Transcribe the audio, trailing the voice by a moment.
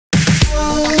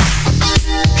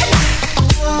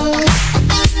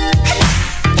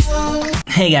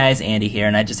Hey guys, Andy here,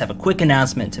 and I just have a quick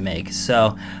announcement to make.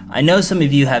 So, I know some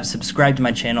of you have subscribed to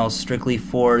my channel strictly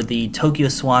for the Tokyo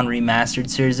Swan Remastered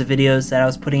series of videos that I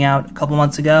was putting out a couple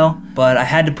months ago, but I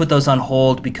had to put those on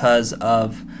hold because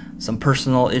of some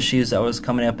personal issues that was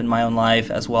coming up in my own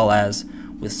life, as well as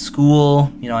with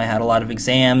school. You know, I had a lot of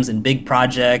exams and big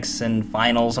projects and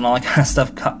finals and all that kind of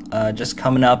stuff just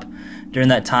coming up during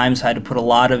that time, so I had to put a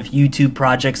lot of YouTube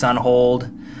projects on hold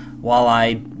while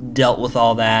I dealt with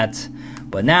all that.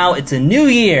 But now it's a new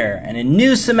year and a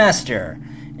new semester,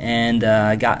 and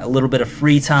I got a little bit of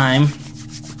free time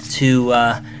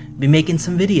to be making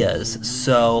some videos.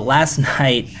 So last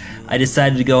night I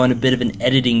decided to go on a bit of an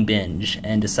editing binge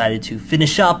and decided to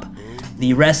finish up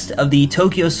the rest of the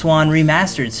Tokyo Swan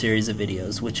Remastered series of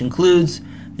videos, which includes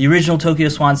the original Tokyo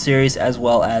Swan series as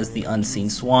well as the Unseen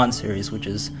Swan series, which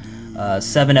is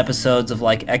 7 episodes of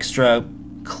like extra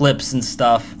clips and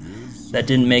stuff that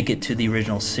didn't make it to the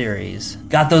original series.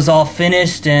 Got those all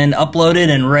finished and uploaded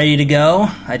and ready to go.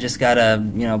 I just gotta,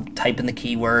 you know, type in the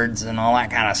keywords and all that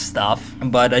kind of stuff.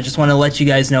 But I just want to let you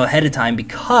guys know ahead of time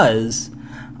because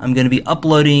I'm gonna be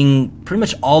uploading pretty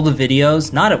much all the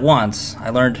videos, not at once. I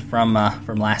learned from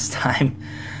last time,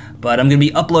 but I'm gonna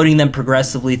be uploading them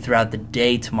progressively throughout the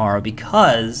day tomorrow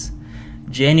because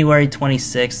January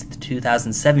 26th,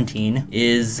 2017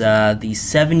 is the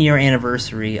 7-year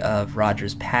anniversary of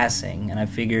Roger's passing, and I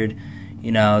figured,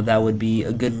 you know, that would be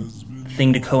a good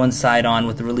thing to coincide on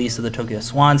with the release of the Tokyo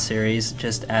Swan series,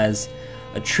 just as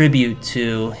a tribute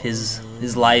to his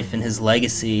life and his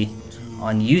legacy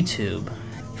on YouTube.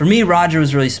 For me, Roger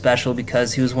was really special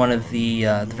because he was one of the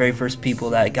very first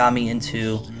people that got me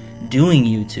into doing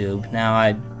YouTube. Now,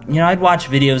 I'd watch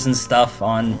videos and stuff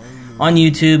on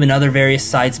YouTube and other various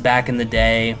sites back in the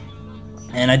day,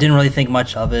 and I didn't really think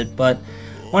much of it, but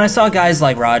when I saw guys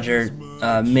like Roger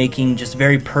making just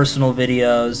very personal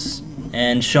videos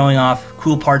and showing off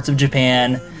cool parts of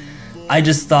Japan, I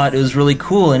just thought it was really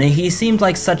cool, and he seemed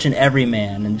like such an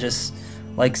everyman, and just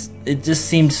like it just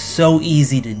seemed so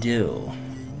easy to do,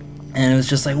 and it was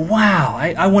just like, wow,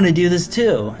 I want to do this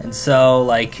too. And so,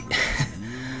 like,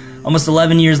 almost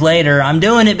 11 years later, I'm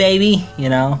doing it, baby, you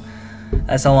know.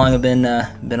 That's how long I've been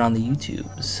on the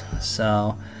YouTubes.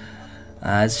 So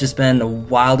it's just been a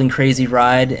wild and crazy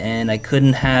ride, and I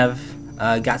couldn't have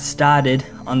got started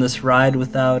on this ride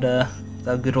without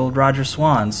good old Roger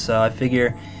Swan. So I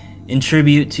figure, in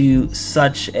tribute to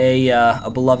such a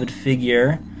beloved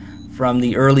figure from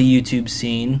the early YouTube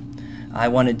scene, I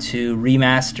wanted to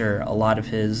remaster a lot of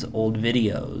his old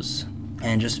videos.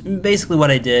 And just basically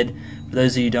what I did, for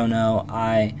those of you who don't know,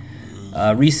 I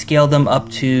rescaled them up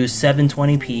to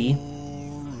 720p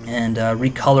and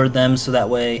recolored them so that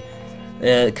way,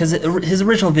 because his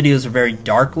original videos are very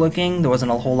dark looking, there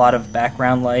wasn't a whole lot of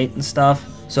background light and stuff,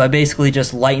 so I basically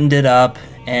just lightened it up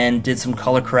and did some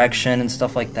color correction and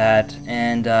stuff like that,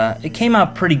 and it came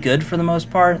out pretty good for the most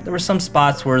part. There were some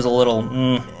spots where it was a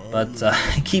little but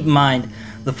keep in mind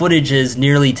the footage is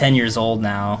nearly 10 years old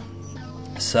now,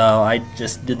 so I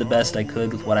just did the best I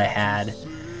could with what I had.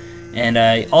 And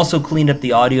I also cleaned up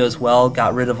the audio as well,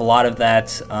 got rid of a lot of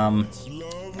that,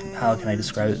 how can I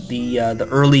describe it, the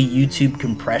early YouTube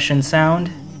compression sound,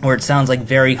 where it sounds like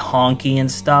very honky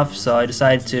and stuff, so I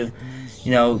decided to,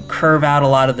 you know, curve out a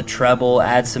lot of the treble,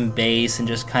 add some bass, and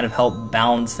just kind of help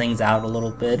balance things out a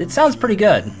little bit. It sounds pretty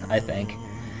good, I think.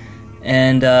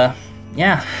 And,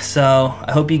 yeah, so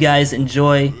I hope you guys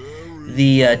enjoy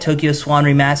the Tokyo Swan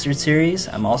Remastered series.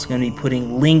 I'm also going to be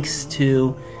putting links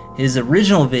to his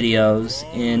original videos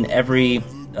in every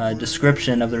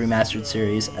description of the Remastered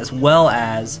series, as well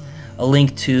as a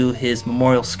link to his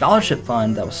Memorial Scholarship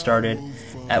Fund that was started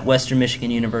at Western Michigan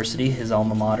University, his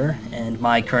alma mater, and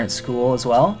my current school as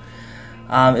well.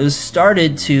 It was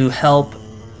started to help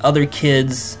other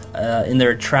kids in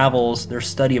their travels, their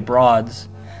study abroads,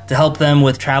 to help them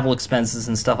with travel expenses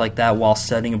and stuff like that while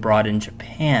studying abroad in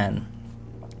Japan.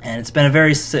 And it's been a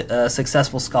very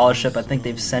successful scholarship. I think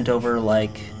they've sent over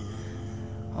like,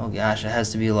 oh gosh, it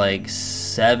has to be like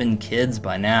 7 kids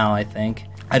by now, I think.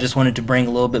 I just wanted to bring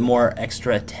a little bit more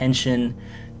extra attention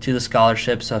to the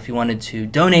scholarship, so if you wanted to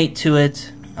donate to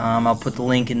it, I'll put the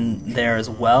link in there as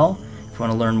well. If you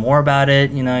want to learn more about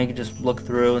it, you know, you can just look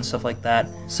through and stuff like that.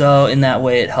 So in that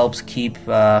way, it helps keep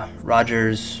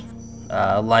Roger's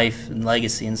life and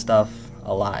legacy and stuff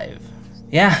alive.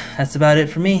 Yeah, that's about it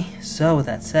for me. So with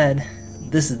that said,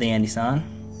 this is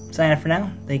TheAndySan. Signing off for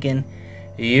now. Thanking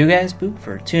you guys, Boop,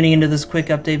 for tuning into this quick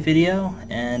update video,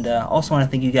 and also want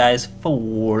to thank you guys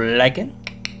for liking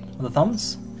with a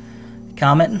thumbs,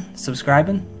 commenting,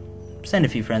 subscribing, send a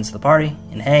few friends to the party,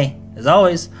 and hey, as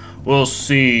always, we'll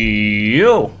see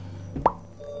you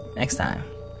next time.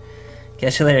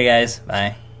 Catch you later, guys.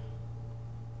 Bye.